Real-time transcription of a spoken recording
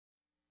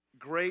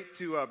Great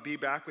to be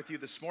back with you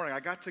this morning. I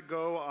got to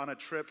go on a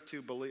trip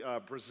to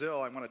Brazil.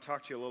 I want to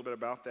talk to you a little bit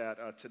about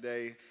that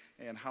today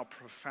and how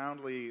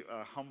profoundly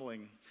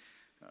humbling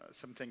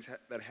some things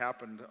that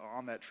happened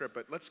on that trip.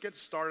 But let's get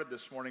started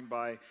this morning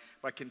by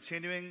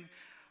continuing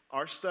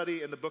our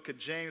study in the book of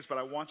James. But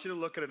I want you to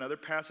look at another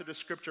passage of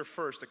Scripture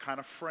first to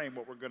kind of frame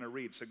what we're going to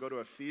read. So go to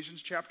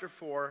Ephesians chapter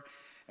 4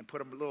 and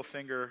put a little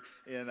finger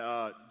in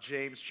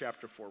James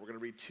chapter 4. We're going to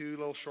read two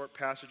little short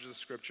passages of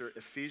Scripture,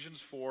 Ephesians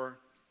 4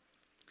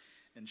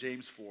 and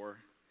James 4.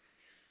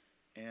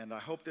 And I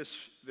hope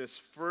this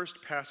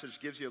first passage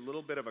gives you a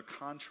little bit of a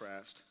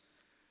contrast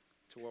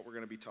to what we're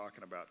going to be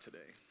talking about today.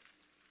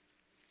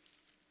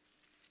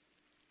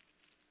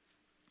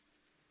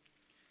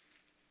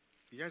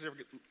 You guys ever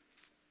get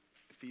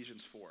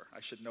Ephesians 4? I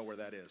should know where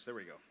that is. There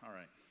we go. All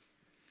right.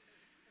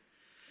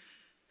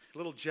 A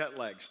little jet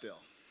lag still.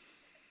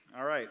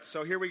 All right,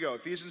 so here we go.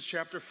 Ephesians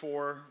chapter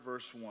 4,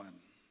 verse 1.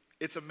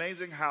 It's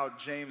amazing how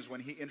James, when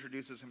he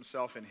introduces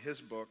himself in his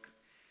book,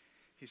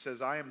 he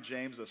says, I am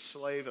James, a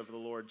slave of the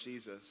Lord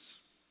Jesus.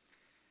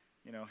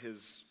 You know,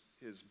 his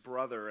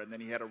brother, and then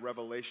he had a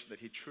revelation that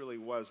he truly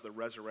was the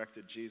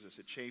resurrected Jesus.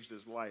 It changed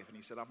his life, and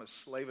he said, I'm a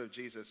slave of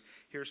Jesus.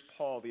 Here's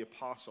Paul, the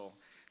apostle,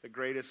 the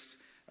greatest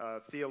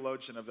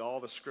theologian of all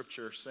the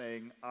Scripture,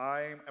 saying,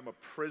 I am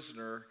a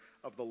prisoner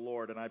of the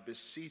Lord, and I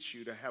beseech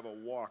you to have a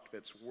walk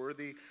that's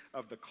worthy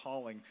of the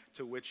calling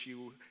to which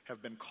you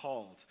have been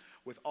called,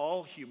 with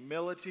all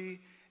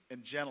humility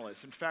and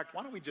gentleness. In fact,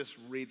 why don't we just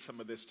read some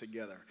of this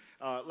together?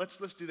 Let's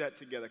do that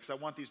together, because I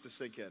want these to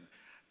sink in.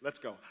 Let's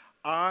go.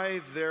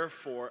 I,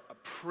 therefore, a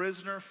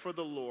prisoner for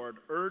the Lord,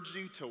 urge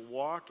you to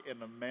walk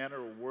in a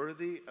manner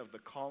worthy of the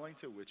calling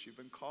to which you've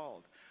been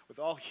called, with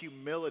all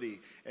humility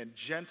and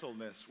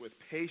gentleness, with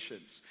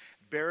patience,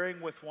 bearing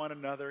with one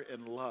another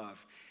in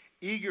love,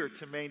 eager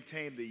to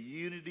maintain the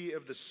unity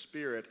of the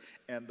Spirit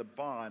and the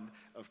bond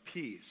of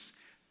peace.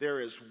 There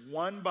is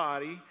one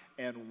body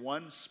and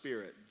one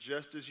Spirit,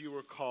 just as you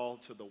were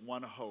called to the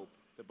one hope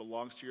that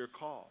belongs to your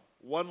call.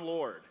 One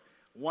Lord,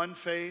 one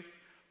faith,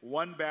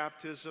 one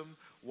baptism,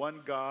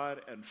 one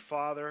God and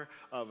Father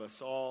of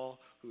us all,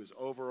 who is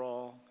over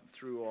all, and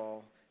through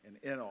all, and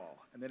in all.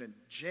 And then in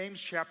James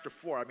chapter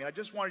 4, I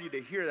just wanted you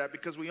to hear that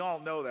because we all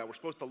know that. We're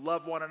supposed to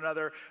love one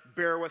another,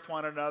 bear with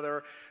one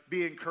another,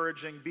 be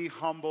encouraging, be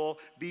humble,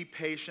 be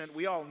patient.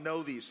 We all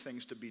know these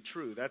things to be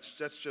true. That's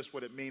just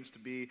what it means to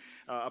be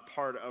a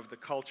part of the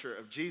culture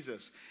of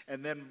Jesus.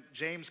 And then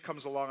James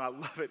comes along. I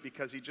love it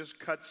because he just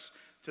cuts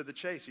to the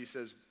chase. He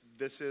says,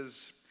 this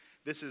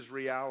is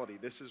reality.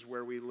 This is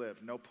where we live.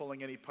 No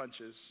pulling any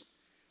punches.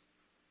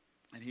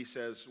 And he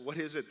says, what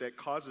is it that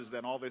causes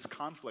then all this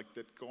conflict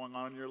that's going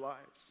on in your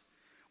lives?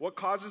 What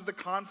causes the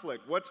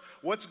conflict?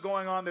 What's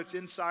going on that's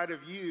inside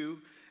of you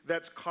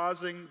that's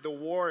causing the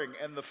warring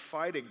and the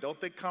fighting? Don't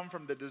they come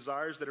from the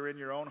desires that are in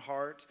your own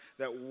heart,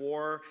 that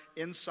war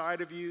inside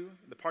of you,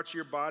 the parts of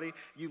your body?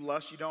 You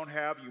lust, you don't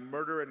have. You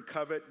murder and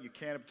covet, you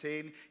can't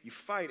obtain. You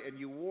fight and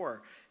you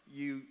war.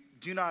 You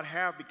do not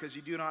have because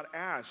you do not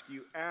ask.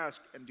 You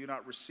ask and do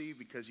not receive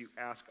because you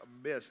ask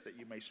amiss, that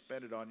you may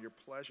spend it on your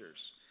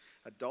pleasures.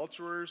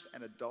 Adulterers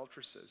and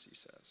adulteresses, he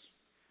says.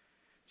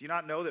 Do you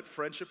not know that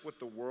friendship with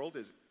the world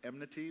is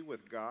enmity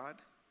with God?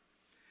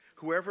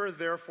 Whoever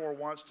therefore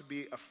wants to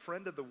be a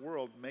friend of the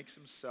world makes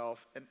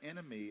himself an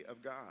enemy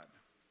of God.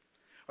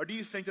 Or do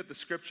you think that the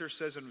Scripture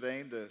says in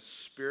vain, the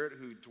Spirit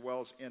who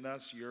dwells in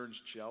us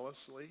yearns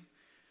jealously?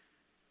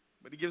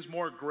 But he gives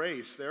more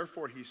grace.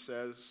 Therefore, he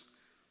says,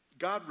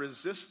 God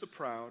resists the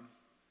proud,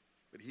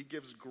 but he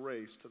gives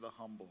grace to the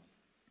humble.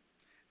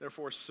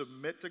 Therefore,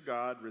 submit to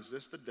God,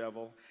 resist the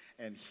devil,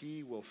 and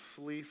he will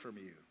flee from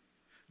you.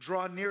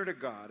 Draw near to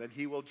God, and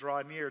he will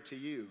draw near to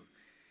you.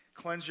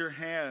 Cleanse your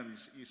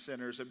hands, you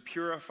sinners, and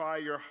purify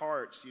your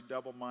hearts, you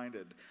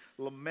double-minded.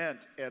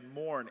 Lament and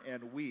mourn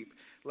and weep.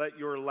 Let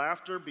your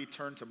laughter be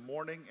turned to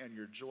mourning and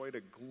your joy to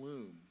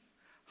gloom.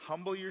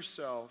 Humble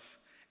yourself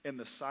in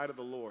the sight of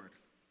the Lord,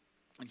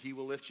 and he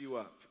will lift you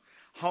up.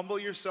 Humble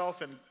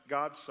yourself in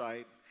God's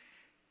sight,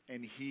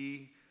 and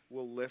he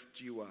will lift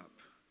you up.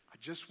 I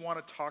just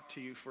want to talk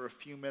to you for a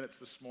few minutes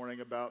this morning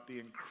about the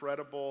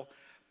incredible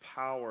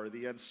power,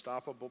 the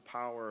unstoppable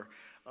power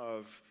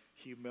of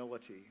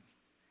humility.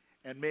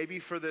 And maybe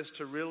for this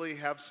to really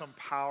have some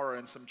power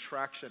and some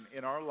traction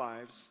in our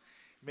lives,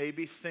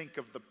 maybe think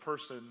of the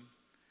person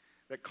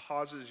that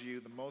causes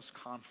you the most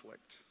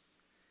conflict.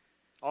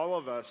 All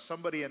of us,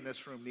 somebody in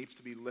this room needs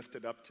to be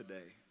lifted up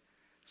today.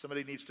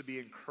 Somebody needs to be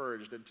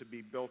encouraged and to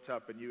be built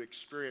up, and you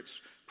experience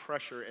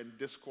pressure and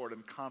discord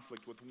and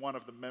conflict with one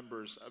of the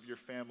members of your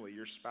family,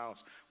 your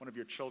spouse, one of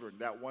your children,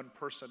 that one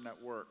person at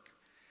work.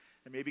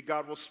 And maybe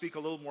God will speak a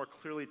little more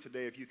clearly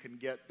today if you can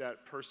get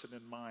that person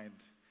in mind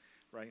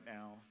right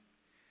now.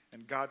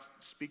 And God,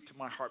 speak to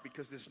my heart,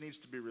 because this needs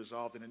to be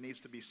resolved and it needs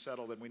to be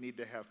settled and we need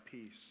to have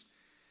peace.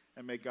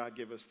 And may God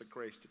give us the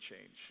grace to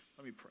change.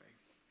 Let me pray.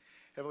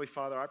 Heavenly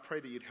Father, I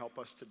pray that you'd help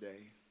us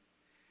today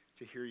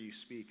to hear you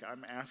speak.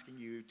 I'm asking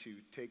you to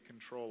take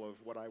control of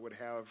what I would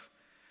have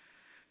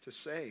to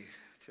say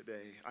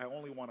today. I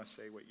only want to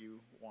say what you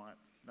want,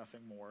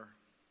 nothing more.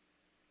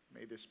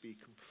 May this be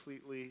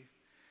completely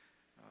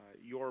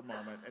your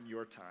moment and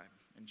your time.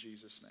 In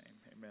Jesus'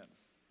 name, amen.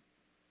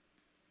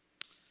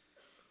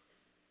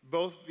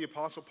 Both the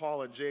Apostle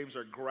Paul and James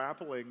are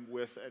grappling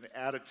with an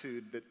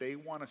attitude that they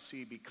want to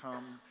see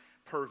become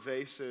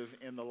pervasive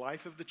in the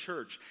life of the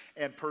church,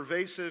 and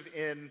pervasive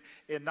in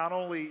not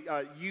only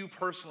you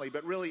personally,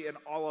 but really in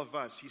all of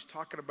us. He's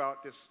talking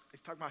about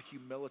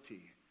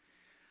humility.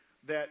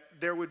 That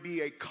there would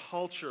be a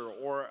culture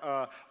or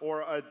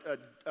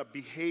a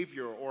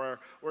behavior or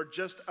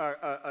just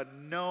a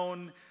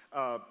known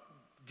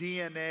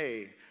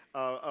DNA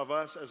of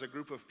us as a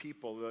group of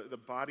people, the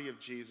body of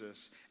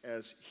Jesus,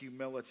 as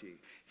humility.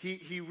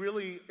 He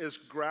really is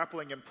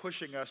grappling and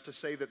pushing us to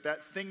say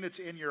that thing that's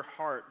in your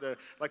heart,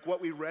 like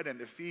what we read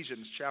in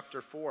Ephesians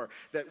chapter 4,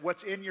 that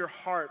what's in your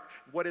heart,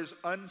 what is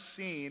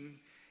unseen,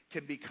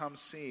 can become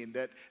seen,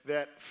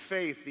 that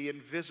faith, the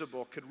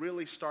invisible, could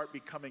really start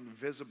becoming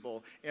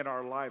visible in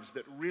our lives,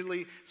 that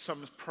really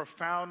some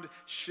profound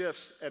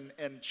shifts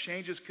and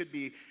changes could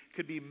be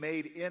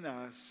made in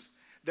us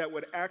that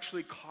would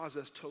actually cause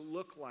us to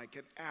look like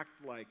and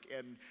act like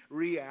and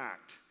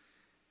react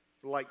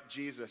like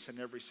Jesus in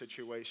every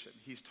situation.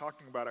 He's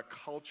talking about a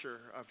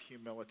culture of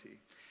humility.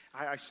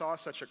 I saw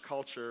such a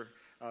culture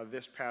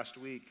this past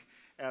week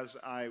as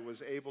I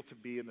was able to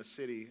be in the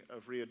city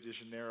of Rio de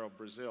Janeiro,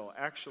 Brazil.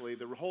 Actually,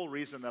 the whole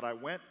reason that I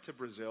went to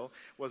Brazil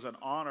was an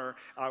honor.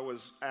 I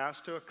was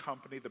asked to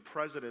accompany the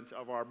president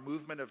of our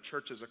movement of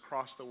churches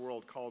across the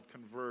world called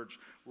Converge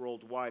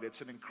Worldwide.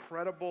 It's an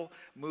incredible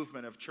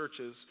movement of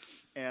churches,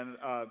 and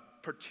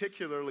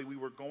particularly we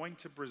were going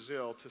to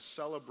Brazil to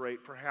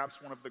celebrate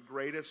perhaps one of the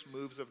greatest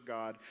moves of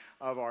God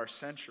of our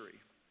century.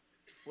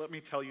 Let me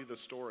tell you the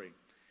story.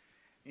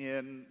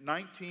 In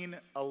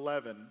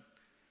 1911,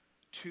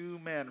 two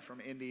men from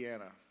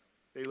Indiana.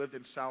 They lived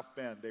in South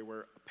Bend. They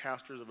were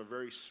pastors of a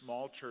very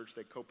small church.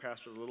 They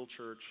co-pastored a little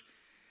church.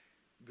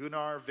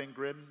 Gunnar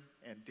Wingren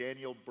and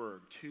Daniel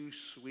Berg, two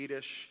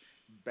Swedish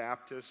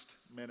Baptist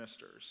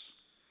ministers.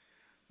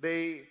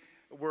 They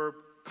were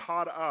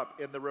caught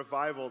up in the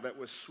revival that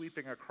was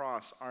sweeping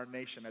across our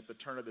nation at the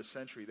turn of the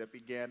century, that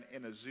began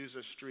in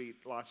Azusa Street,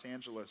 Los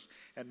Angeles,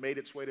 and made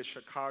its way to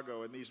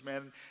Chicago. And these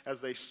men, as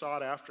they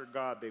sought after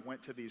God, they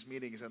went to these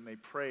meetings and they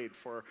prayed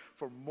for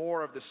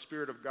more of the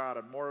Spirit of God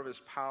and more of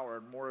His power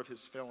and more of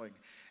His filling.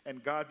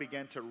 And God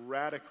began to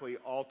radically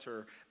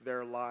alter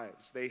their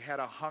lives. They had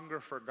a hunger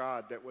for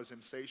God that was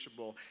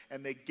insatiable,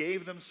 and they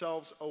gave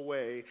themselves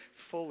away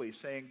fully,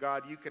 saying,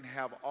 God, you can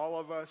have all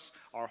of us,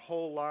 our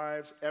whole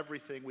lives,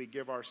 everything. We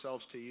give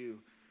ourselves to you.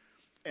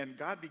 And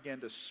God began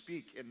to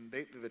speak, and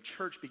the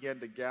church began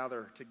to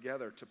gather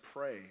together to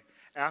pray,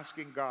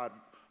 asking God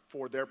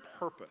for their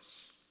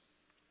purpose.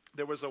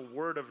 There was a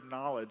word of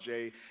knowledge,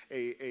 a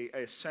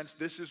sense,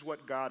 this is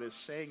what God is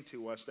saying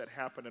to us, that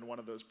happened in one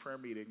of those prayer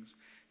meetings.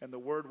 And the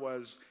word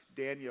was,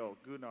 Daniel,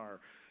 Gunnar,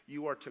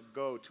 you are to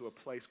go to a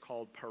place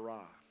called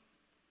Pará.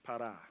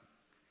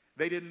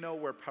 They didn't know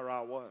where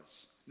Pará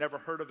was, never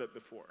heard of it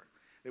before.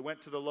 They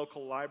went to the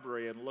local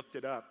library and looked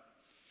it up.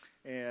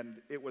 And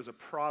it was a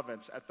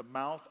province at the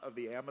mouth of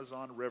the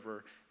Amazon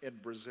River in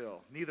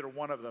Brazil. Neither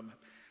one of them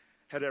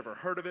had ever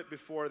heard of it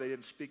before. They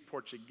didn't speak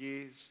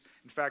Portuguese.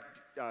 In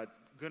fact,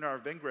 Gunnar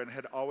Wingren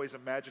had always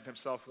imagined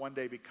himself one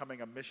day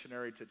becoming a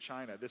missionary to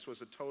China. This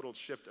was a total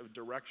shift of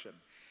direction.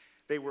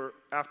 They were,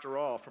 after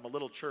all, from a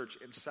little church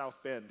in South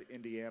Bend,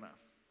 Indiana.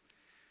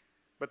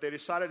 But they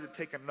decided to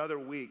take another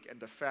week and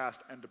to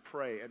fast and to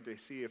pray and to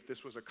see if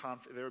this was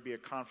there would be a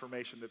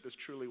confirmation that this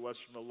truly was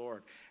from the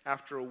Lord.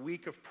 After a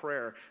week of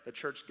prayer, the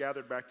church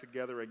gathered back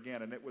together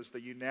again, and it was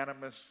the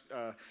unanimous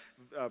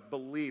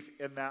belief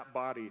in that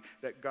body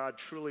that God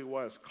truly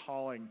was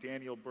calling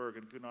Daniel Berg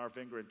and Gunnar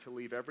Wingren to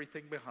leave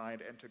everything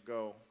behind and to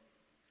go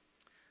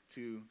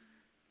to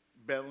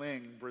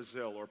Belém,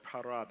 Brazil, or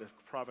Pará, the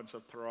province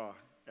of Pará,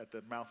 at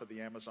the mouth of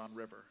the Amazon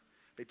River.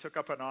 They took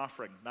up an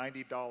offering,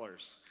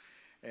 $90.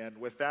 And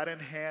with that in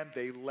hand,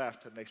 they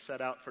left and they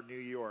set out for New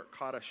York,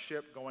 caught a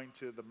ship going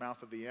to the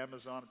mouth of the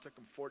Amazon. It took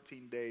them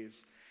 14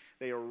 days.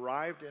 They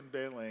arrived in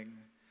Belém,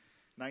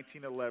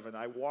 1911.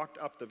 I walked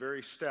up the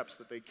very steps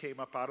that they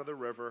came up out of the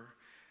river.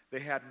 They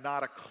had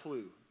not a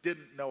clue.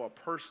 Didn't know a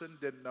person,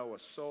 didn't know a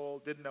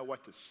soul, didn't know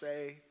what to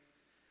say.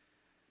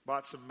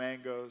 Bought some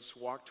mangoes,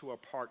 walked to a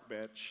park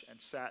bench,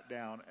 and sat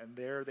down. And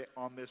there,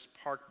 on this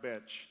park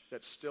bench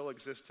that still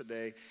exists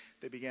today,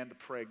 they began to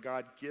pray,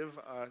 God, give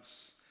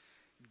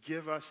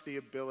us the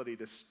ability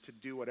to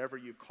do whatever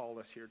you called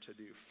us here to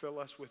do. Fill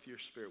us with your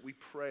Spirit. We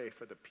pray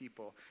for the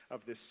people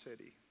of this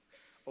city.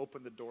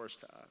 Open the doors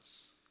to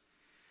us.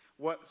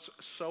 What's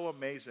so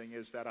amazing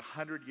is that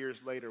 100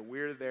 years later,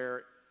 we're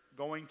there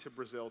going to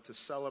Brazil to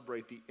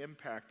celebrate the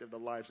impact of the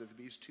lives of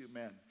these two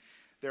men.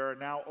 There are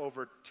now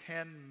over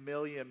 10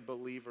 million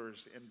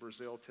believers in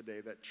Brazil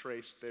today that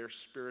trace their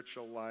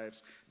spiritual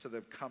lives to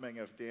the coming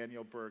of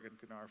Daniel Berg and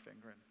Gunnar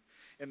Wingren.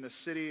 In the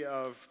city,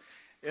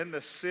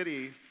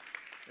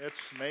 it's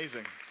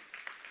amazing.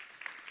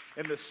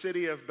 In the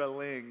city of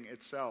Beling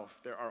itself,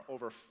 there are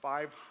over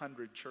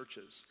 500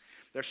 churches.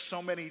 There's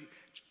so many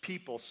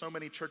people, so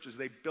many churches,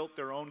 they built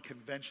their own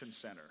convention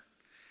center.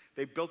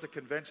 They built a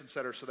convention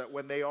center so that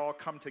when they all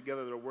come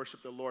together to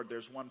worship the Lord,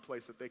 there's one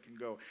place that they can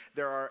go.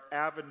 There are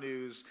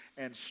avenues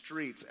and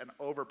streets and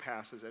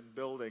overpasses and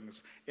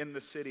buildings in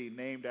the city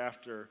named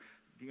after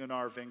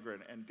Gunnar Wingren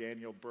and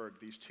Daniel Berg,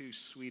 these two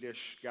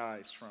Swedish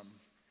guys from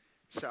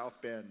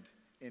South Bend,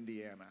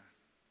 Indiana.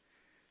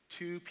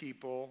 Two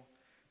people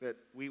that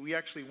we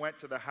actually went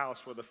to the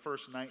house where the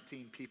first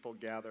 19 people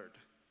gathered.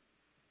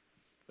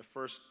 The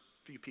first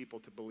few people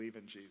to believe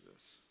in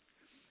Jesus.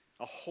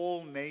 A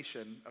whole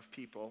nation of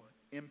people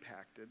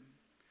impacted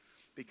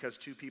because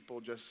two people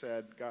just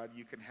said, God,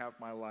 you can have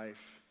my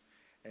life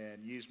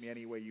and use me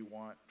any way you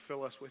want.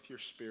 Fill us with your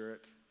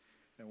Spirit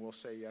and we'll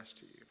say yes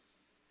to you.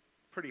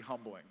 Pretty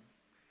humbling.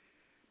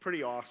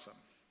 Pretty awesome.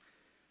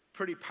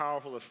 Pretty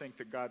powerful to think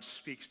that God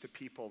speaks to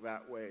people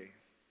that way.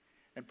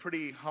 And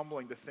pretty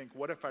humbling to think,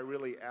 what if I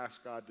really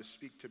ask God to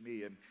speak to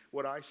me and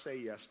would I say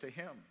yes to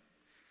him?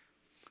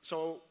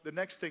 So the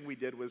next thing we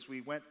did was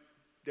we went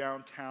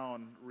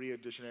downtown Rio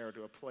de Janeiro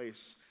to a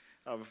place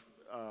of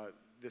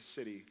this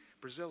city.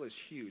 Brazil is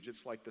huge.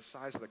 It's like the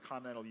size of the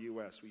continental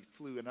U.S. We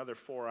flew another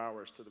 4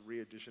 hours to the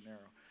Rio de Janeiro.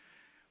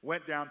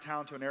 Went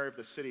downtown to an area of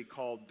the city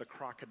called the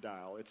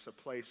Crocodile. It's a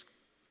place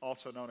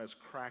also known as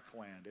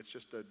Crackland. It's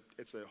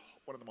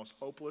one of the most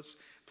hopeless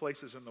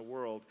places in the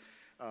world.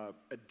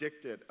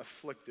 Addicted,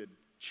 afflicted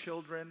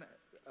children,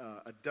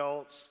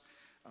 adults,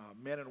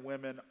 men and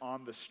women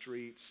on the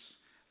streets,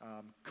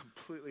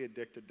 completely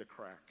addicted to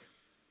crack.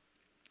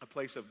 A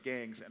place of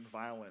gangs and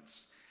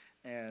violence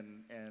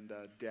and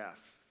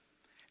death.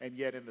 And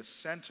yet in the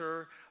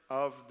center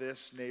of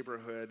this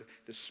neighborhood,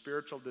 the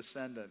spiritual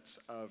descendants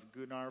of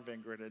Gunnar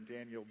Wingren and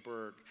Daniel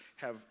Berg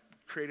have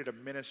created a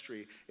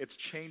ministry. It's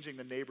changing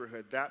the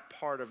neighborhood. That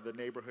part of the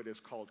neighborhood is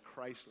called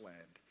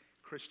Christland,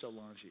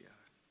 Christolangia.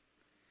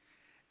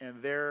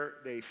 And there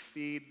they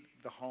feed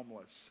the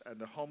homeless. And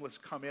the homeless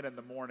come in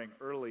the morning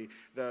early.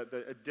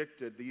 The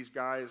addicted, these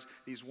guys,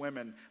 these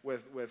women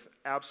with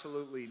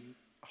absolutely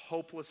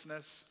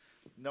hopelessness,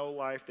 no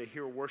life. They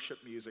hear worship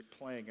music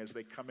playing as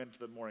they come into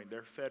the morning.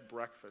 They're fed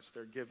breakfast.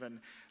 They're given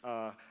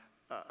an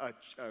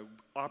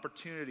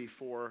opportunity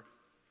for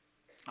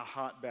a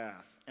hot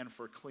bath and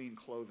for clean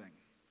clothing.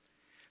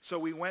 So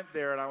we went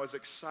there, and I was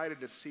excited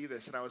to see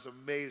this, and I was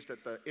amazed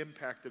at the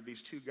impact of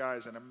these two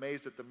guys and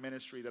amazed at the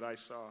ministry that I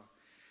saw.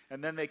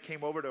 And then they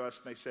came over to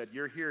us, and they said,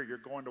 you're here, you're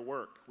going to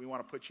work. We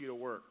want to put you to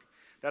work.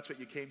 That's what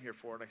you came here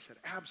for. And I said,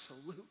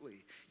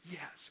 absolutely,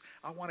 yes.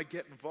 I want to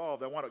get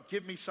involved. I want to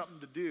give me something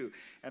to do.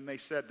 And they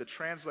said, the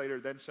translator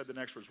then said the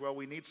next words, well,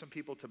 we need some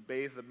people to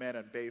bathe the men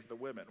and bathe the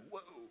women.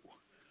 Whoa.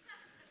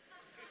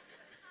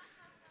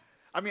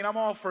 I mean, I'm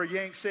all for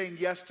saying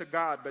yes to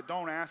God, but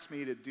don't ask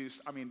me to do,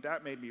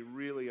 that made me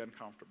really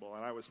uncomfortable.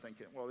 And I was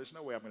thinking, well, there's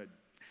no way I'm going to.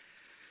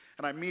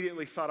 And I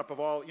immediately thought up of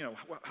all,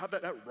 how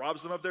that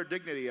robs them of their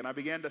dignity. And I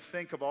began to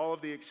think of all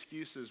of the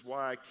excuses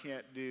why I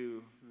can't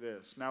do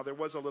this. Now, there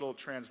was a little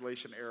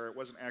translation error. It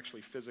wasn't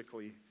actually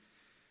physically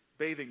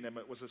bathing them.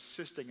 It was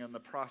assisting in the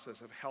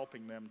process of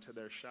helping them to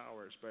their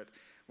showers. But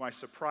my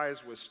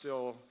surprise was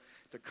still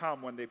to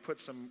come when they put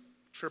some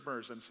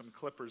trimmers and some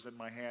clippers in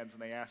my hands,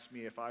 and they asked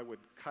me if I would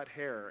cut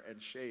hair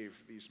and shave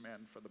these men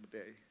for the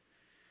day.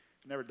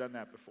 I've never done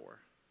that before.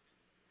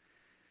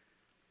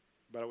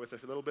 But with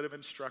a little bit of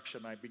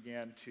instruction, I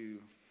began to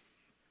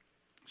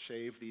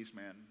shave these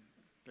men,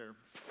 their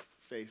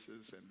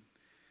faces, and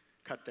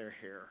cut their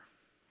hair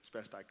as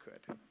best I could.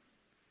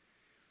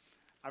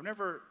 I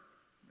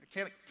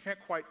can't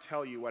quite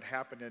tell you what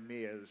happened in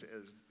me as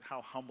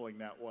how humbling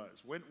that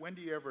was. When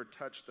do you ever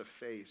touch the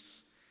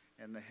face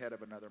and the head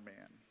of another man?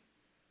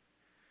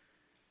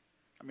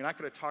 I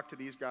could have talked to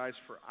these guys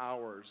for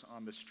hours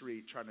on the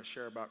street trying to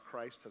share about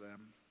Christ to them.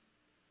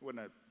 I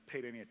wouldn't have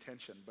paid any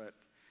attention, but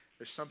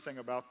there's something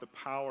about the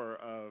power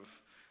of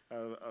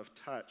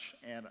touch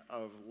and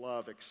of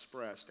love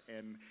expressed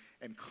and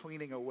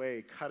cleaning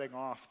away, cutting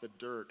off the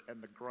dirt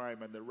and the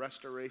grime and the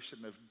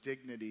restoration of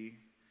dignity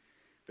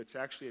that's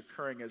actually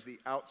occurring as the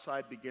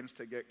outside begins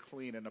to get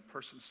clean and a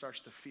person starts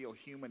to feel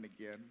human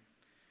again.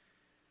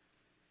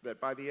 That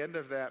by the end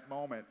of that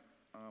moment,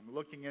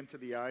 looking into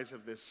the eyes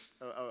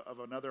of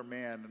another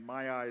man, and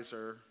my eyes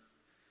are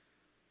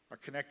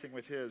connecting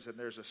with his, and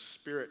there's a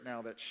spirit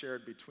now that's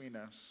shared between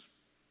us.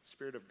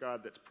 Spirit of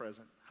God that's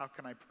present. How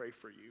can I pray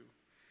for you?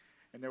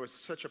 And there was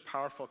such a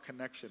powerful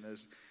connection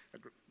as a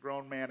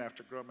grown man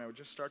after grown man would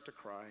just start to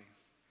cry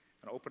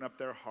and open up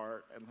their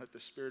heart and let the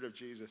Spirit of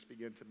Jesus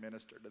begin to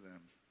minister to them.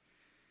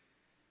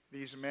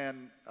 These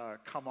men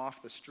come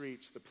off the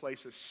streets. The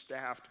place is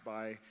staffed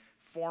by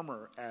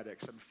former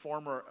addicts and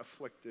former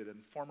afflicted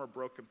and former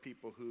broken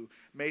people who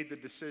made the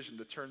decision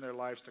to turn their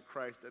lives to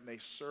Christ, and they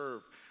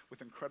serve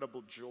with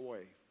incredible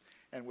joy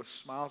and with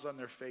smiles on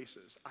their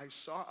faces. I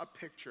saw a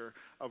picture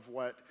of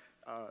what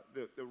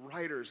the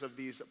writers of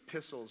these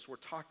epistles were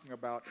talking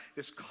about,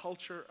 this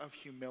culture of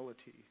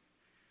humility.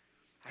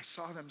 I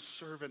saw them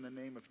serve in the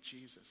name of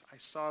Jesus.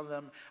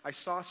 I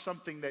saw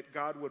something that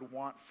God would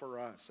want for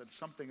us and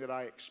something that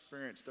I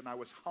experienced, and I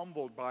was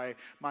humbled by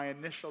my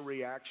initial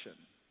reaction.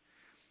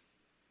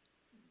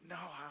 No,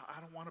 I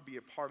don't want to be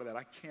a part of that.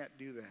 I can't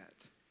do that.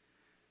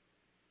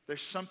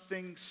 There's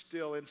something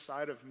still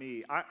inside of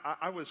me.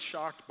 I was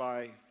shocked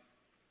by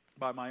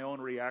my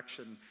own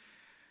reaction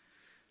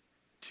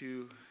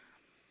to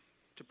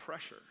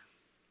pressure.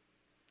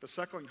 The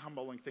second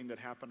humbling thing that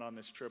happened on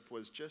this trip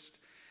was just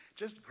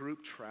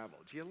group travel.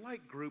 Do you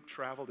like group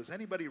travel? Does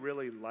anybody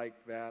really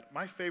like that?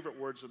 My favorite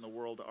words in the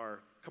world are,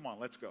 come on,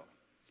 let's go.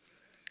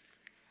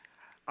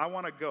 I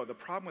want to go. The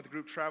problem with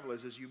group travel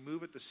is you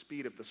move at the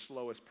speed of the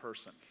slowest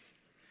person.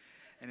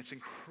 And it's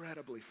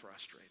incredibly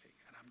frustrating.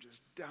 And I'm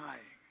just dying.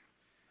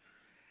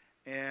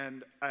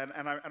 And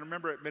I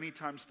remember it many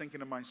times thinking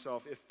to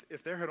myself,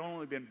 if there had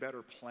only been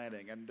better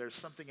planning, and there's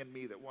something in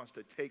me that wants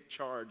to take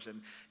charge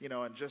and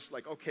just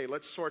like, okay,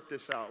 let's sort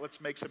this out.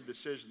 Let's make some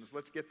decisions.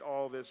 Let's get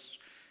all this,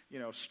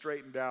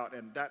 straightened out.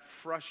 And that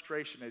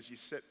frustration as you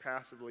sit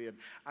passively, and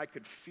I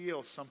could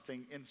feel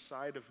something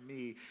inside of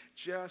me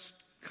just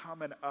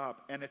coming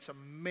up. And it's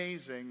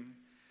amazing.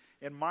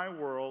 In my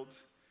world,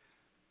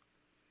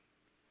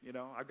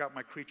 I've got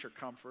my creature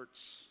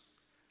comforts.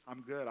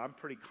 I'm good. I'm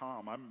pretty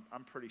calm.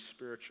 I'm pretty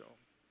spiritual.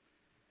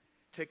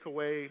 Take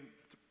away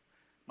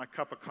my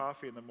cup of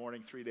coffee in the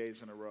morning 3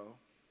 days in a row.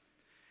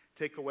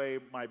 Take away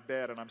my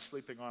bed and I'm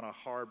sleeping on a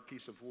hard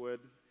piece of wood.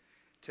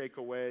 Take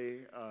away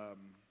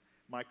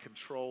my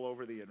control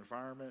over the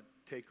environment.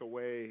 Take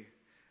away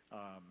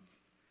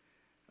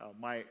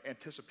my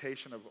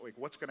anticipation of like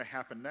what's going to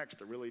happen next.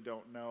 I really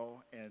don't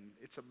know. And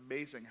it's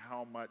amazing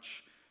how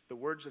much the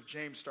words of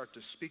James start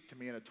to speak to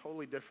me in a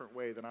totally different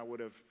way than I would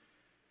have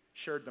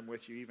shared them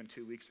with you even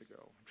 2 weeks ago.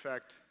 In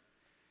fact,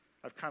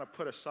 I've kind of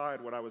put aside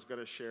what I was going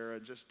to share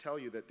and just tell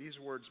you that these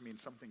words mean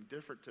something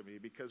different to me,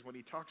 because when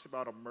he talks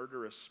about a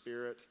murderous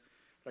spirit,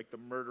 like the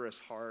murderous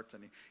heart,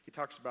 and he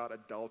talks about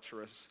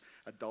adulterers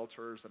and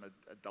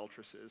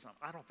adulteresses,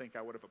 I don't think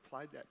I would have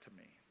applied that to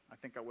me. I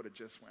think I would have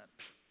just went,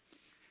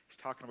 he's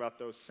talking about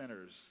those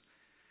sinners.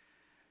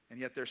 And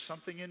yet there's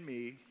something in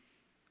me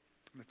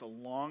that the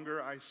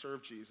longer I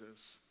serve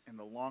Jesus and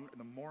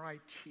the more I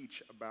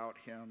teach about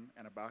him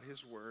and about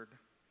his word,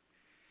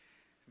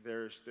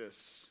 there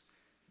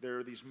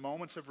are these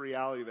moments of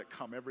reality that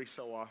come every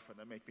so often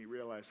that make me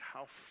realize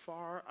how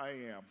far I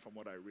am from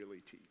what I really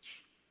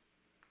teach.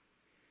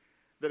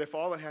 That if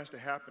all that has to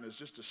happen is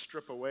just to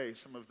strip away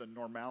some of the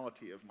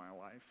normality of my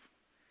life,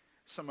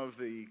 some of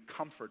the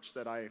comforts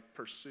that I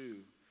pursue,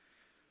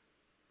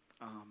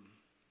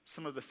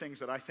 some of the things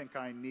that I think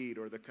I need,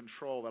 or the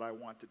control that I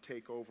want to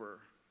take over,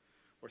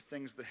 or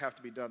things that have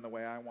to be done the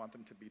way I want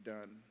them to be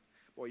done.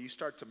 Boy, you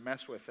start to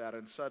mess with that,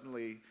 and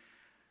suddenly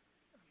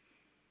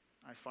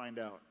I find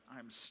out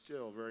I'm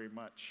still very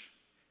much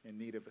in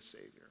need of a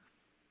Savior.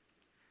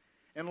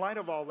 In light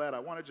of all that, I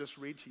want to just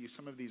read to you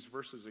some of these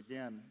verses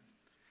again,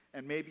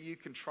 and maybe you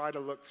can try to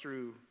look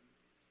through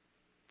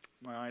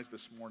my eyes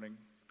this morning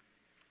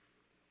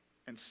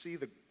and see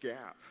the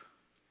gap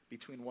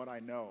between what I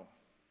know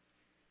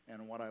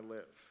and what I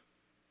live.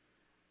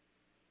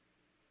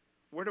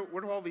 Where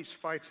do all these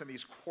fights and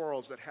these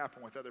quarrels that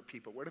happen with other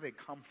people, where do they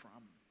come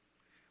from?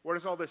 Where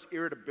does all this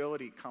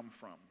irritability come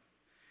from?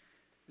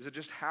 Does it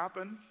just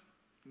happen?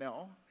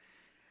 No.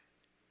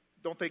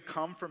 Don't they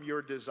come from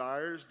your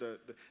desires,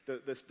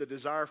 the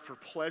desire for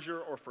pleasure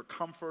or for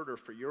comfort or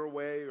for your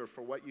way or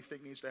for what you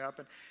think needs to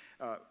happen?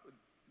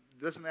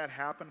 Doesn't that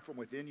happen from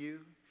within you?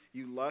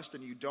 You lust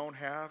and you don't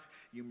have.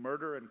 You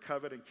murder and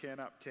covet and can't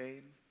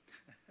obtain.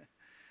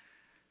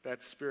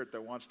 That spirit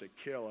that wants to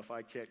kill if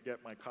I can't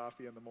get my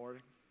coffee in the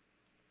morning.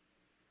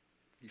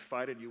 You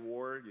fight and you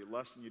war, you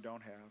lust and you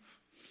don't have.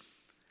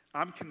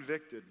 I'm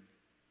convicted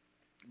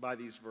by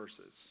these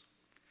verses.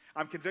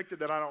 I'm convicted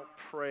that I don't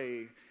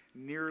pray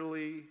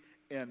nearly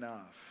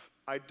enough.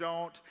 I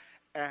don't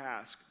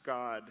ask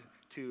God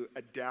to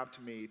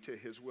adapt me to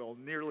his will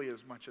nearly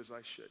as much as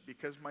I should,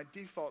 because my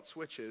default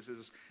switch is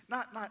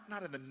not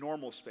in the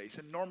normal space.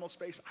 In normal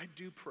space, I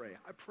do pray.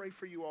 I pray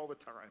for you all the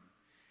time.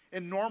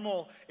 In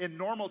normal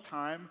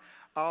time,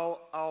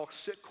 I'll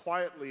sit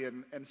quietly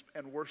and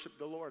worship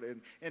the Lord.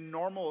 In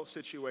normal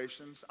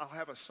situations, I'll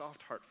have a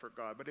soft heart for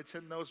God. But it's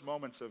in those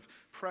moments of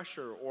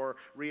pressure or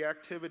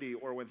reactivity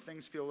or when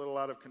things feel a little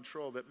out of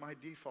control that my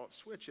default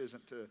switch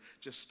isn't to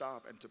just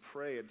stop and to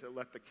pray and to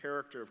let the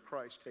character of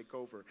Christ take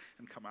over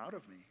and come out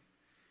of me.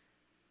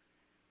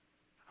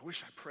 I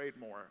wish I prayed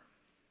more.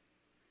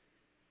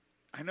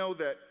 I know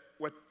that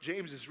what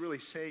James is really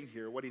saying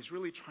here, what he's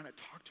really trying to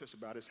talk to us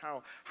about, is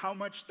how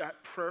much that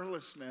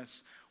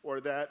prayerlessness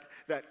or that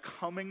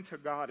coming to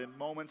God in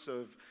moments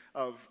of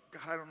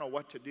God, I don't know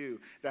what to do,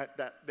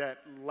 that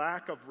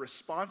lack of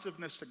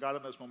responsiveness to God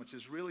in those moments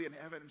is really an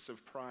evidence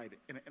of pride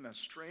in a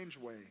strange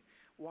way.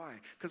 Why?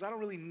 Because I don't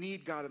really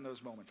need God in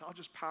those moments. I'll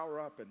just power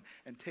up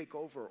and take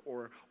over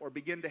or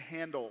begin to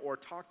handle or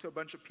talk to a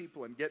bunch of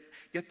people and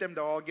get them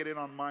to all get in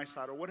on my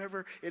side or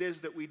whatever it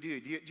is that we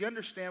do. Do you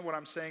understand what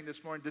I'm saying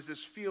this morning? Does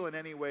this feel in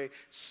any way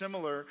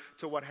similar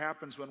to what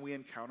happens when we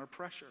encounter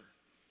pressure?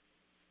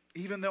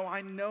 Even though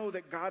I know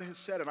that God has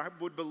said, and I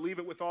would believe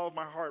it with all of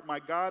my heart, my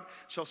God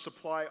shall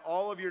supply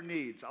all of your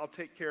needs. I'll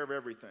take care of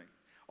everything.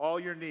 All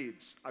your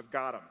needs, I've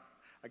got them.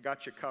 I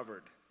got you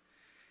covered.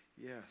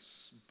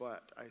 Yes,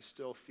 but I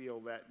still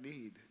feel that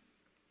need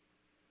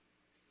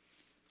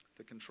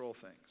to control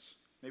things.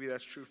 Maybe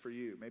that's true for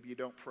you. Maybe you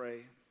don't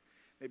pray.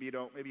 Maybe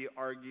you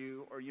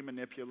argue or you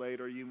manipulate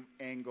or you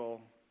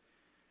angle.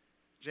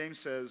 James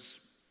says,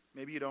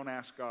 maybe you don't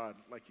ask God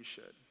like you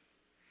should.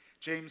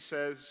 James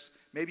says,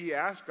 maybe you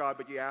ask God,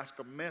 but you ask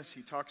amiss.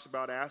 He talks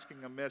about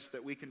asking amiss,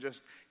 that we can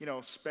just,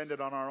 spend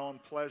it on our own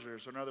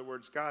pleasures. Or in other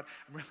words, God,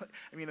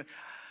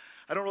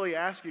 I don't really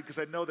ask you because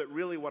I know that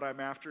really what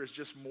I'm after is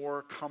just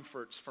more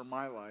comforts for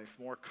my life,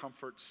 more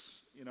comforts.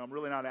 I'm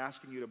really not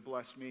asking you to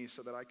bless me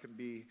so that I can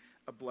be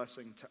a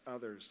blessing to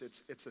others.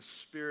 It's a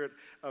spirit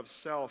of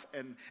self.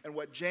 And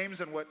what James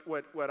and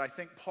what I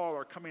think Paul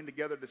are coming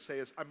together to say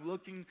is, I'm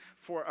looking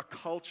for a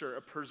culture,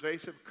 a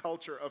pervasive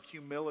culture of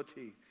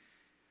humility.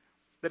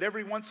 That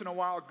every once in a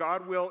while,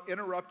 God will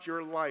interrupt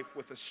your life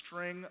with a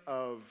string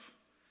of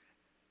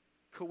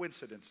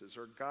coincidences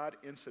or God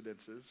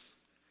incidences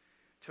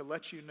to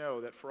let you know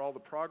that for all the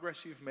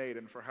progress you've made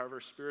and for however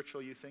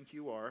spiritual you think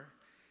you are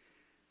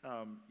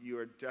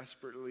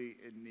desperately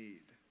in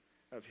need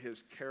of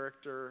his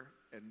character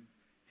and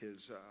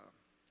his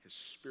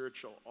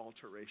spiritual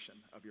alteration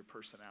of your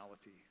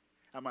personality.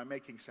 Am I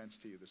making sense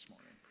to you this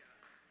morning?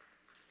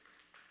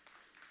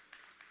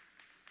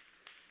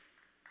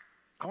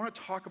 I want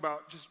to talk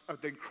about just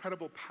the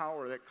incredible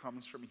power that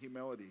comes from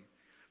humility.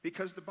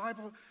 Because the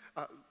Bible,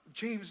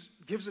 James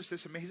gives us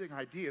this amazing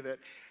idea that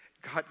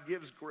God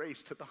gives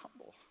grace to the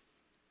humble.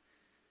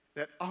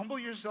 That humble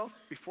yourself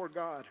before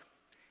God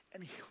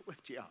and he'll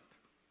lift you up.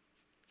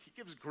 He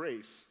gives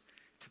grace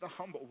to the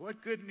humble.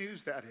 What good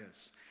news that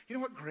is. You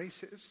know what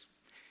grace is?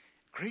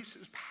 Grace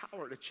is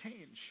power to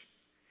change.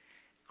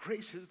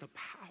 Grace is the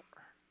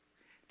power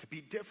to be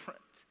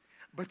different.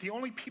 But the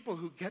only people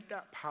who get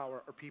that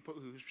power are people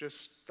who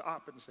just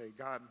stop and say,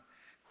 God,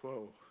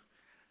 whoa,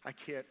 I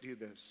can't do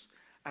this.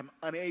 I'm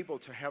unable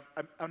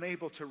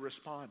to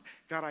respond.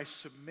 God, I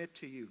submit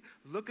to you.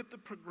 Look at the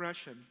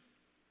progression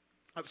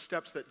of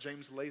steps that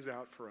James lays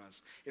out for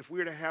us. If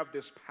we're to have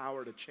this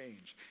power to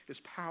change,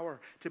 this power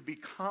to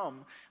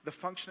become the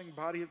functioning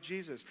body of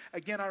Jesus.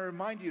 Again, I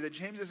remind you that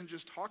James isn't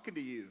just talking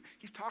to you.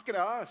 He's talking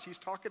to us. He's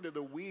talking to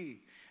the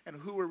we and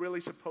who we're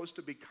really supposed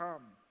to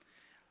become.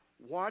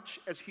 Watch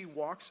as he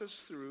walks us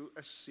through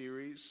a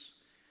series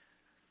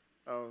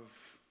of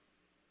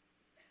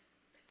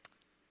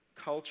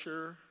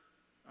culture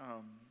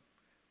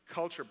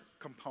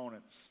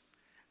components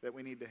that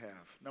we need to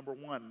have. Number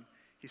one,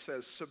 he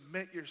says,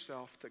 submit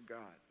yourself to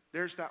God.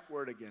 There's that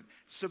word again.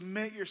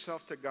 Submit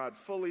yourself to God.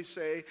 Fully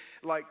say,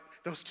 like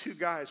those two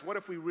guys, what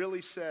if we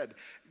really said,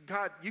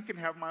 God, you can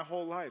have my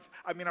whole life.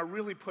 I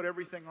really put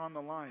everything on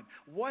the line.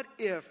 What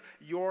if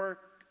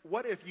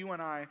you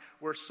and I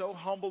were so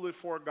humble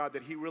before God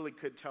that he really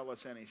could tell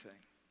us anything?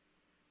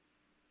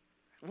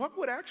 What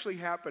would actually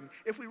happen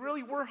if we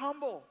really were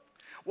humble?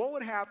 What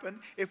would happen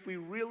if we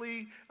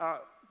really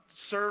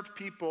served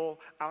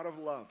people out of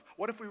love?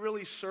 What if we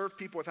really served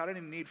people without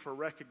any need for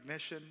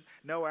recognition,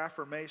 no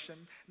affirmation,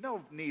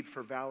 no need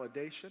for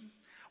validation?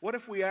 What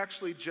if we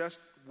actually just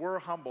were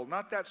humble?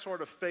 Not that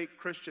sort of fake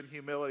Christian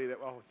humility that,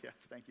 oh, yes,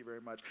 thank you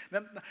very much.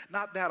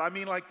 Not that.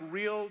 Like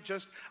real,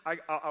 just,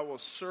 I will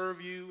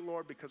serve you,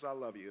 Lord, because I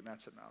love you, and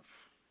that's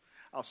enough.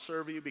 I'll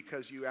serve you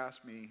because you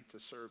asked me to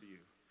serve you.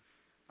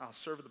 I'll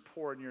serve the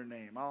poor in your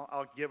name.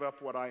 I'll give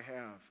up what I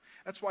have.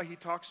 That's why he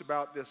talks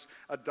about this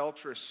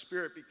adulterous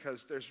spirit,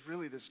 because there's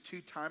really this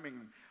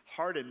two-timing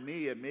heart in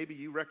me, and maybe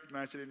you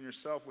recognize it in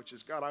yourself, which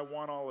is, God, I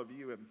want all of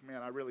you, and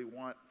man, I really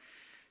want,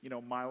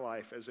 my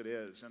life as it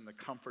is and the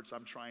comforts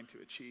I'm trying to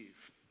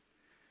achieve.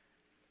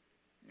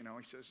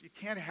 He says, you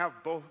can't have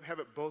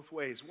it both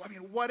ways.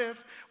 What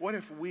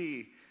if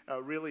we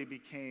really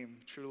became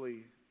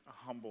truly a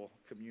humble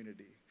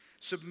community?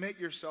 Submit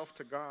yourself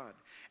to God.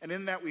 And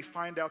in that we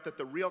find out that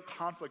the real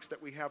conflicts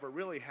that we have are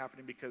really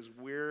happening because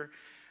we're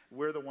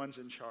the ones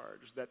in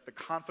charge. That the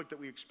conflict that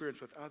we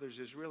experience with others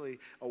is really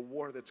a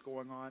war that's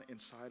going on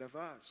inside of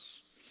us.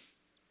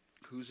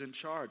 Who's in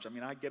charge?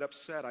 I get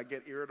upset, I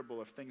get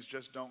irritable if things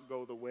just don't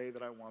go the way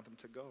that I want them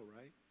to go,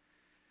 right?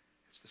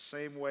 It's the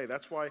same way.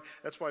 That's why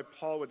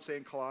Paul would say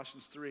in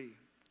Colossians 3,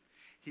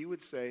 he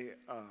would say,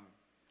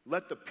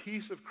 let the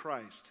peace of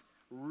Christ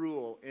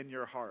rule in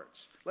your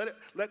hearts.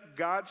 Let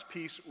God's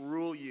peace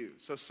rule you.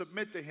 So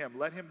submit to him.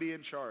 Let him be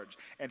in charge.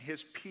 And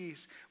his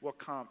peace will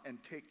come and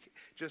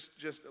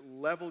just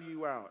level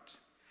you out.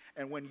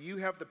 And when you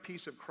have the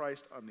peace of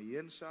Christ on the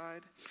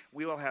inside,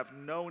 we will have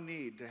no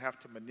need to have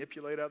to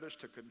manipulate others,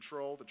 to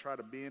control, to try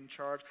to be in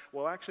charge.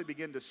 We'll actually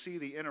begin to see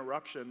the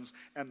interruptions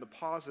and the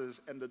pauses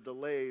and the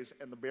delays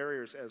and the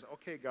barriers as,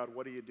 okay, God,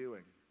 what are you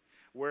doing?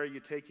 Where are you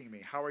taking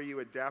me? How are you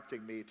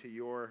adapting me to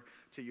your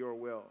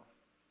will?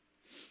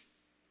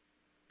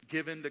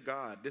 Give in to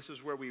God. This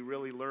is where we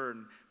really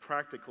learn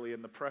practically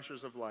in the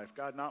pressures of life.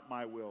 God, not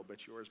my will,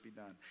 but yours be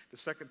done. The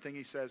second thing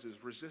he says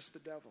is resist the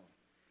devil.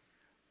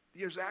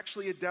 There's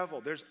actually a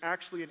devil. There's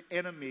actually an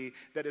enemy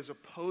that is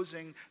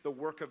opposing the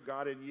work of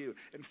God in you.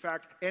 In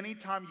fact,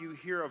 anytime you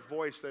hear a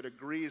voice that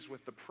agrees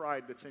with the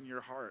pride that's in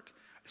your heart,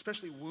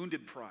 especially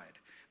wounded pride,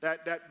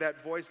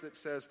 that voice that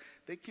says,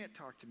 they can't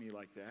talk to me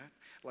like that.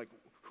 Like,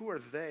 who are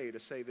they to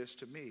say this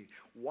to me?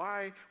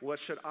 Why? What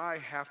should I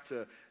have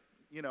to,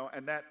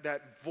 and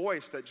that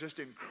voice that just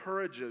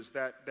encourages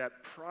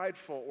that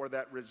prideful or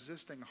that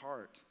resisting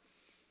heart.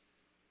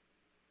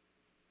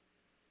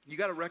 You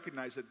got to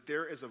recognize that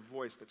there is a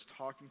voice that's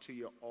talking to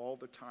you all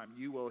the time.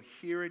 You will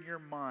hear in your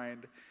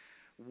mind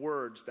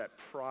words that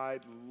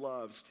pride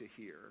loves to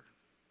hear.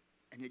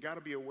 And you got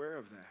to be aware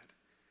of that.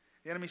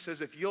 The enemy says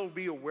if you'll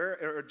be aware,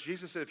 or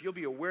Jesus said if you'll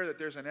be aware that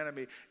there's an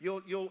enemy,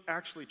 you'll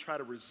actually try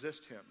to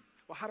resist him.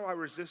 Well, how do I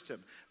resist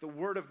him? The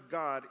word of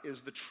God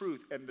is the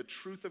truth, and the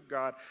truth of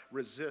God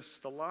resists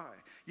the lie.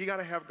 You got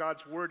to have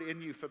God's word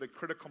in you for the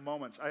critical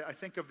moments. I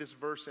think of this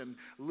verse in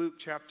Luke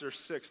chapter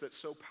 6 that's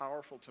so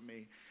powerful to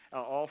me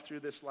all through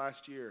this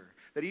last year,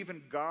 that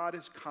even God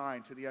is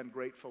kind to the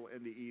ungrateful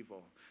and the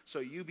evil. So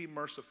you be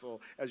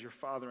merciful as your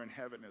Father in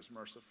heaven is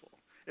merciful.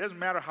 It doesn't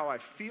matter how I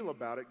feel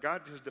about it.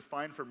 God has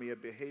defined for me a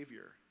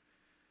behavior.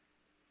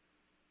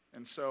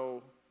 And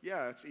so,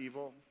 yeah, it's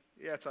evil.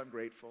 Yeah, it's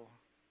ungrateful.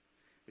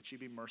 But you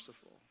be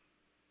merciful.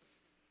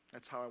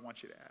 That's how I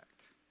want you to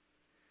act.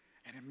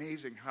 And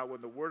amazing how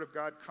when the word of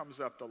God comes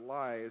up, the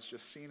lie is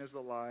just seen as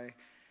the lie,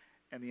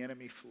 and the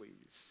enemy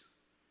flees.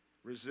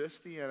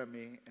 Resist the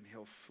enemy, and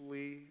he'll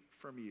flee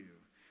from you.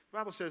 The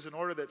Bible says in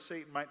order that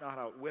Satan might not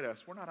outwit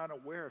us, we're not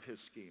unaware of his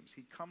schemes.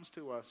 He comes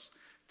to us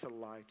to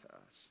lie to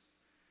us.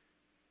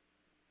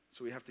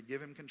 So we have to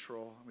give him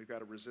control, and we've got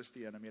to resist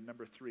the enemy. And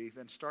number 3,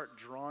 then start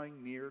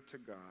drawing near to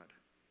God.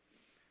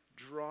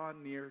 Draw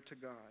near to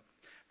God.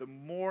 The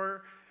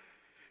more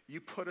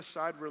you put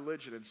aside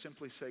religion and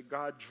simply say,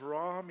 God,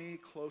 draw me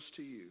close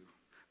to you.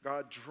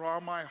 God, draw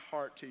my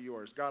heart to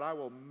yours. God, I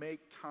will make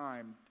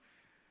time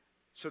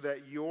so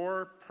that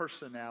your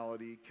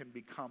personality can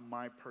become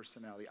my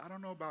personality. I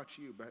don't know about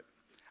you, but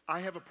I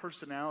have a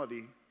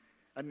personality,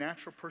 a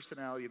natural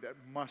personality that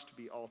must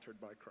be altered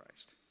by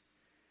Christ.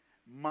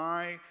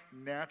 My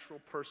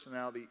natural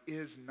personality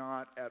is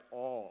not at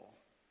all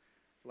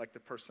like the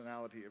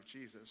personality of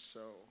Jesus.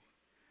 So,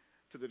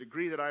 to the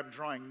degree that I'm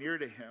drawing near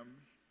to him,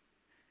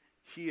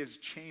 he is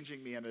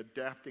changing me and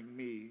adapting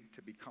me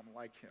to become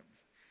like him.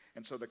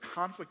 And so the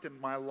conflict in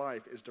my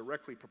life is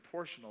directly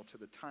proportional to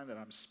the time that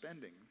I'm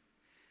spending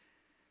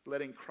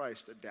letting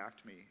Christ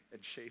adapt me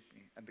and shape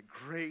me. And the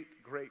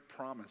great, great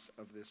promise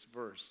of this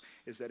verse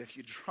is that if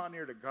you draw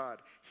near to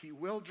God, he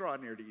will draw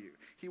near to you.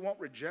 He won't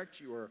reject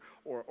you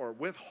or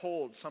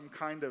withhold some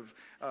kind of,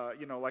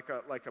 like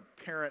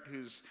a parent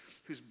who's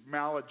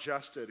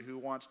maladjusted, who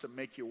wants to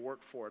make you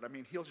work for it. I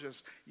mean,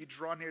 you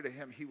draw near to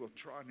him, he will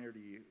draw near to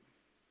you.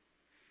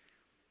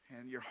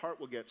 And your heart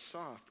will get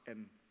soft,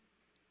 and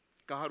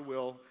God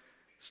will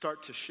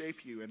start to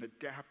shape you and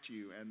adapt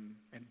you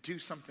and do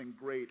something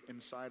great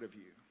inside of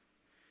you.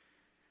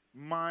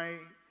 My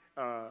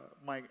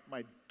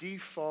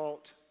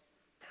default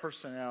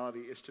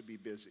personality is to be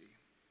busy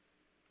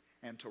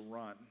and to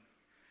run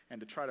and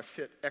to try to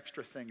fit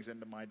extra things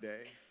into my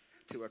day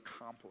to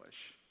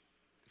accomplish.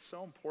 It's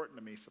so important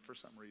to me for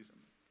some reason.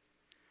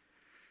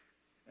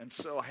 And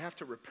so I have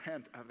to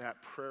repent of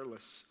that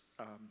prayerless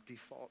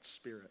default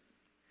spirit.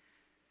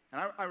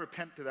 And I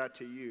repent to that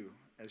to you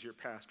as your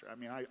pastor. I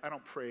mean, I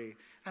don't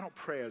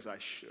pray as I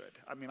should.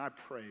 I mean, I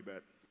pray,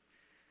 but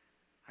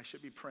I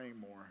should be praying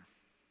more.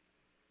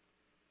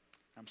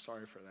 I'm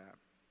sorry for that.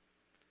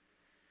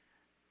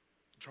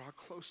 Draw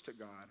close to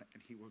God,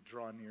 and he will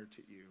draw near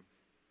to you.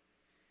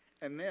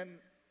 And then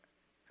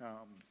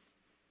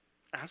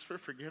ask for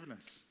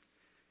forgiveness.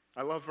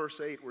 I love verse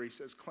 8 where he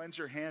says, cleanse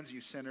your hands,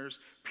 you sinners.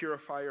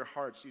 Purify your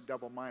hearts, you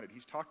double-minded.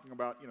 He's talking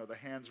about, the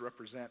hands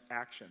represent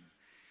action.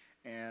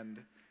 And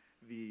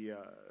the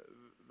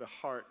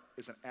heart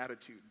is an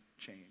attitude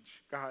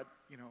change. God,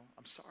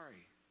 I'm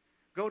sorry.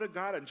 Go to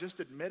God and just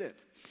admit it.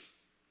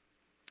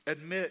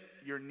 Admit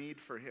your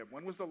need for him.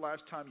 When was the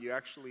last time you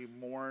actually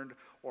mourned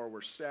or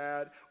were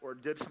sad or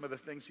did some of the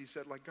things he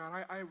said? Like,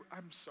 God,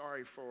 I'm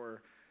sorry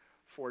for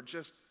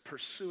just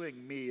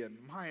pursuing me and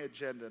my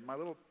agenda and my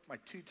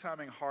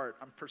two-timing heart.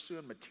 I'm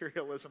pursuing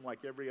materialism like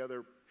every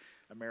other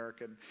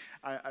American.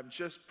 I'm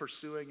just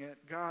pursuing it.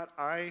 God,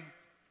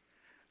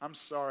 I'm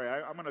sorry.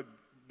 I'm going to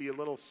be a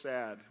little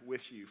sad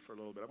with you for a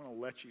little bit. I'm going to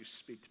let you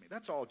speak to me.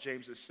 That's all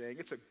James is saying.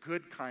 It's a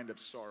good kind of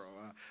sorrow,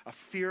 a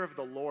fear of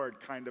the Lord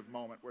kind of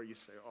moment where you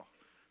say, oh,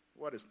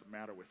 what is the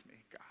matter with me,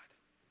 God?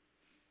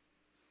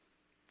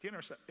 Do you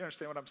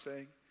understand what I'm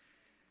saying?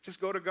 Just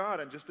go to God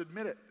and just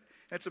admit it.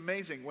 And it's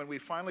amazing when we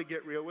finally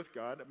get real with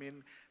God. I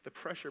mean, the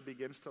pressure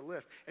begins to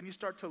lift. And you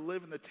start to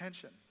live in the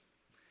tension.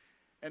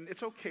 And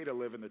it's okay to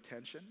live in the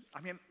tension.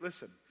 I mean,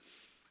 listen,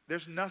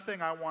 there's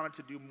nothing I wanted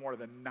to do more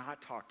than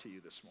not talk to you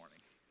this morning.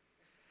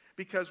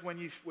 Because when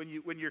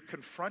you're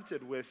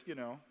confronted with,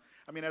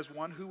 I mean, as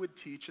one who would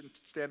teach and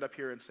stand up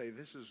here and say,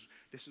 this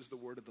is the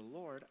word of the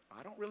Lord,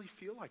 I don't really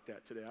feel like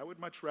that today. I would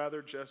much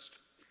rather just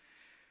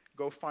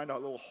go find a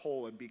little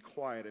hole and be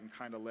quiet and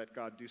kind of let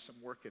God do some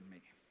work in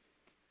me.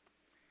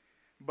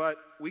 But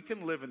we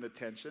can live in the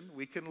tension.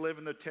 We can live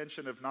in the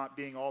tension of not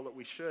being all that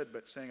we should,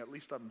 but saying, at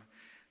least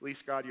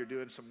God, you're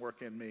doing some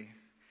work in me.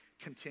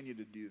 Continue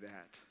to do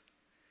that.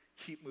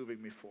 Keep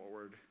moving me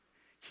forward.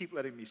 Keep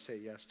letting me say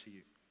yes to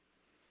you.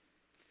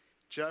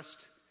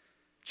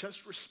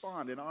 Just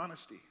respond in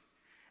honesty.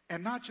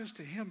 And not just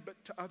to him,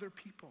 but to other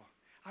people.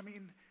 I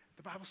mean,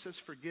 the Bible says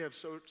forgive,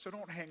 so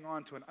don't hang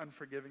on to an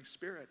unforgiving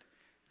spirit.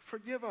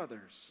 Forgive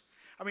others.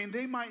 I mean,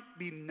 they might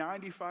be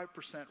 95%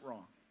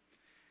 wrong,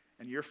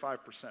 and you're 5%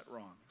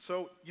 wrong.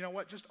 So, you know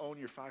what? Just own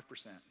your 5%.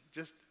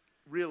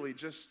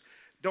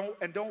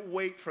 Don't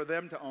wait for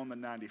them to own the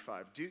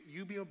 95.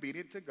 You be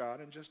obedient to God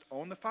and just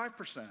own the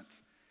 5%.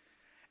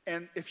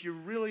 And if you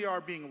really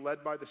are being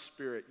led by the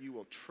Spirit, you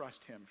will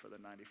trust him for the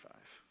 95.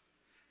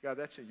 God,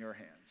 that's in your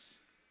hands.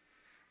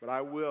 But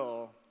I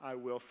will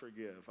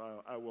forgive.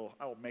 I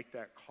will make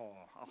that call.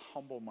 I'll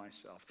humble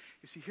myself.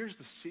 You see, here's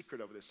the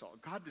secret of this all.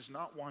 God does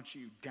not want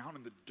you down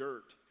in the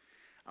dirt,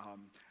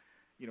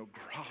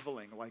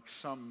 groveling like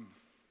some,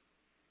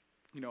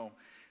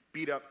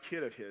 beat up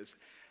kid of his.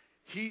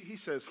 He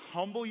says,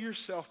 humble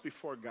yourself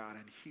before God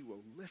and he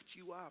will lift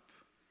you up.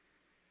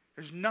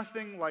 There's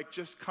nothing like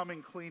just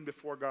coming clean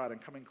before God and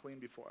coming clean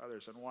before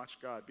others and watch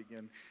God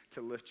begin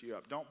to lift you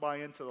up. Don't buy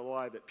into the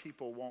lie that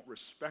people won't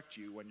respect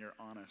you when you're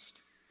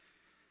honest.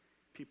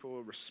 People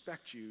will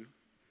respect you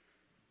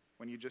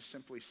when you just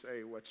simply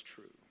say what's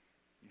true.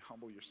 You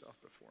humble yourself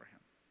before him.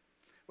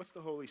 What's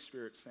the Holy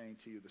Spirit saying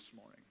to you this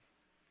morning?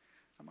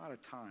 I'm out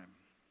of time.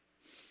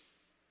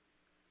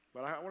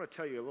 But I want to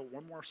tell you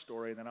one more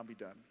story and then I'll be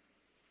done.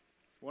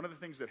 One of the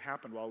things that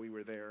happened while we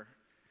were there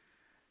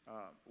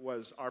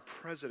was our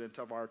president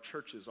of our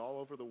churches all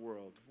over the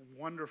world,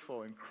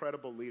 wonderful,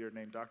 incredible leader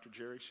named Dr.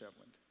 Jerry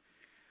Shevland.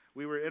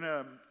 We were in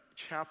a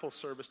chapel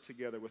service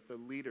together with the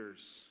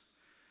leaders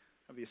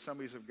of the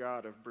Assemblies of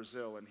God of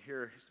Brazil, and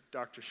here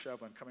Dr.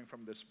 Shevland coming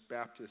from this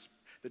Baptist,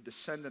 the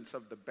descendants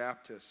of the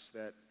Baptists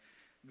that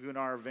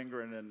Gunnar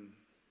Vingren and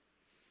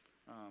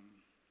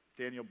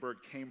Daniel Berg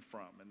came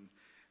from,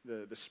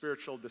 and the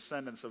spiritual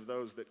descendants of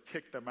those that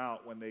kicked them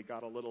out when they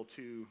got a little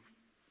too,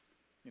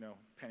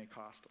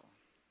 Pentecostal.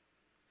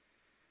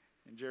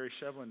 And Jerry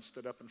Shevland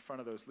stood up in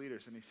front of those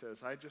leaders and he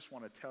says, I just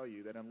want to tell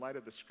you that in light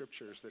of the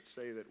scriptures that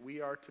say that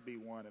we are to be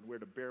one and we're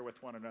to bear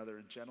with one another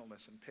in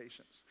gentleness and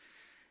patience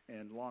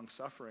and long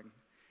suffering,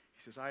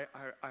 he says, I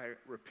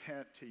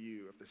repent to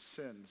you of the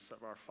sins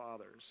of our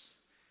fathers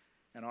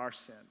and our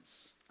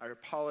sins. I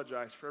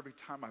apologize for every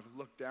time I've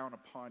looked down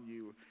upon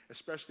you,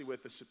 especially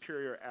with the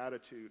superior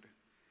attitude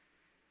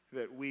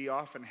that we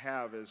often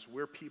have as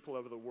we're people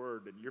of the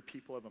word and you're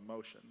people of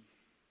emotion.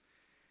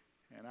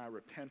 And I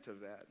repent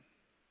of that.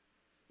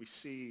 We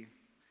see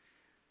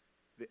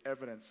the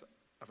evidence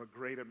of a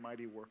great and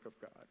mighty work of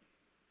God.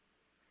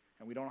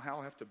 And we don't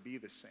all have to be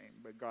the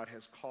same, but God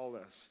has called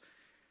us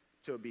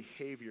to a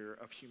behavior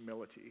of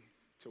humility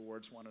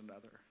towards one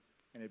another.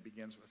 And it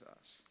begins with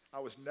us. I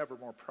was never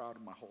more proud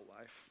in my whole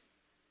life.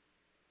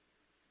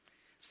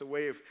 It's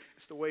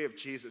the way of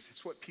Jesus.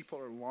 It's what people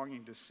are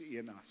longing to see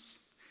in us.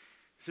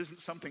 This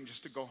isn't something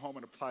just to go home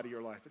and apply to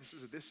your life.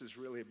 This is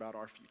really about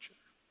our future.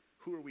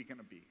 Who are we going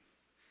to be?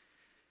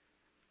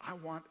 I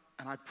want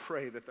and I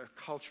pray that the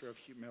culture of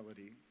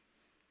humility,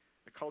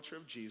 the culture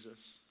of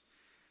Jesus,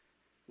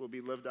 will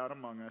be lived out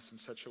among us in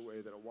such a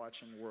way that a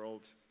watching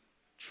world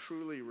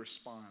truly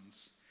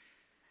responds.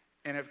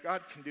 And if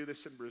God can do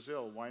this in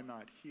Brazil, why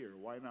not here?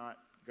 Why not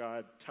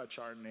God touch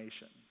our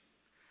nation?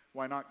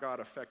 Why not God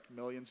affect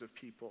millions of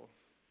people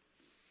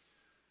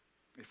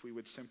if we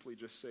would simply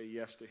just say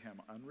yes to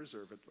him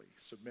unreservedly,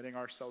 submitting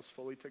ourselves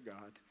fully to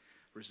God,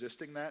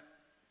 resisting that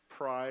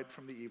pride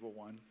from the evil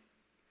one,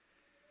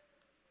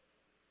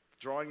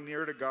 drawing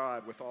near to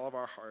God with all of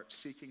our hearts,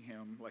 seeking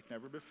him like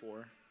never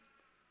before,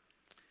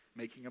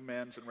 making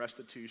amends and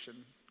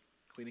restitution,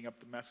 cleaning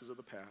up the messes of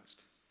the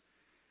past.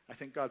 I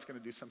think God's going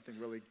to do something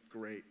really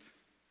great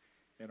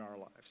in our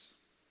lives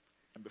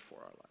and before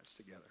our lives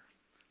together.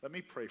 Let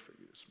me pray for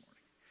you this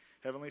morning.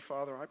 Heavenly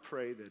Father, I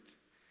pray that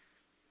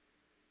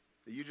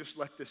you just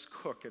let this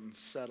cook and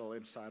settle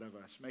inside of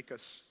us. Make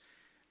us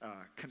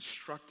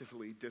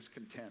constructively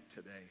discontent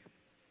today.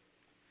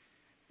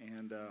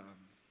 And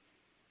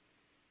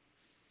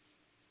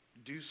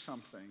do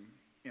something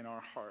in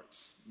our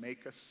hearts.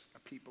 Make us a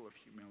people of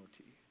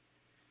humility.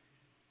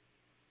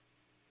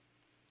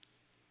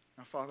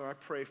 Now, Father, I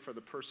pray for the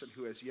person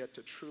who has yet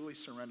to truly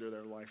surrender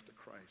their life to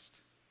Christ.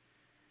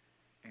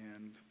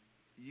 And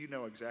you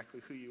know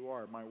exactly who you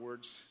are. My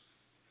words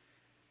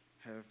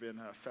have been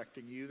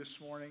affecting you this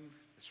morning,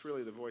 it's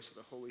really the voice of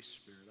the Holy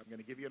Spirit. I'm going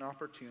to give you an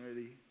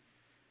opportunity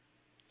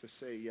to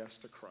say yes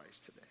to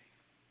Christ today.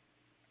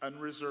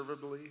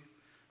 Unreservedly,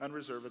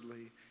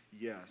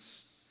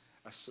 yes.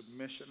 A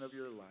submission of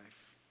your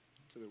life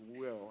to the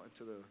will and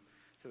to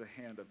the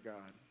hand of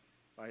God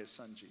by his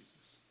Son,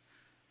 Jesus.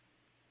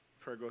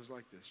 Prayer goes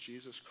like this: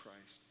 Jesus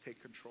Christ,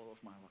 take control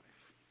of my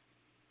life.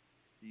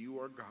 You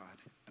are God,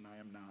 and I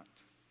am not.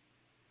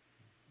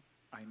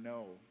 I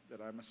know that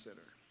I'm a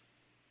sinner.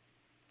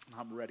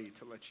 I'm ready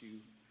to let you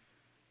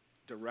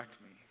direct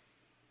me.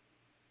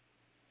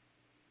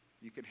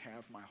 You can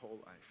have my whole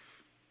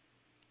life.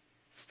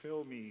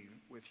 Fill me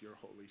with your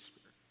Holy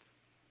Spirit.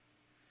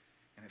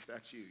 And if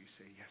that's you, you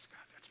say, yes,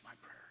 God, that's my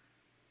prayer.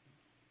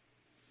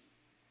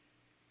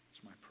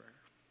 It's my prayer.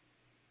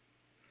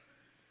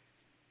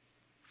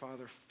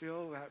 Father,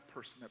 fill that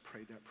person that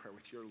prayed that prayer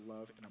with your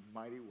love in a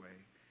mighty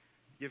way.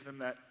 Give them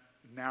that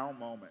now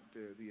moment,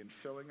 the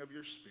infilling of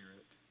your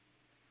Spirit.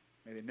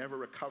 May they never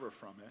recover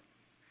from it.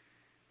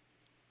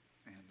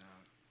 And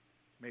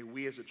may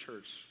we as a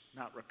church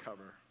not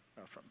recover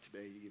from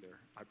today either.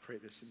 I pray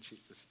this in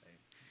Jesus' name.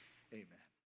 Amen.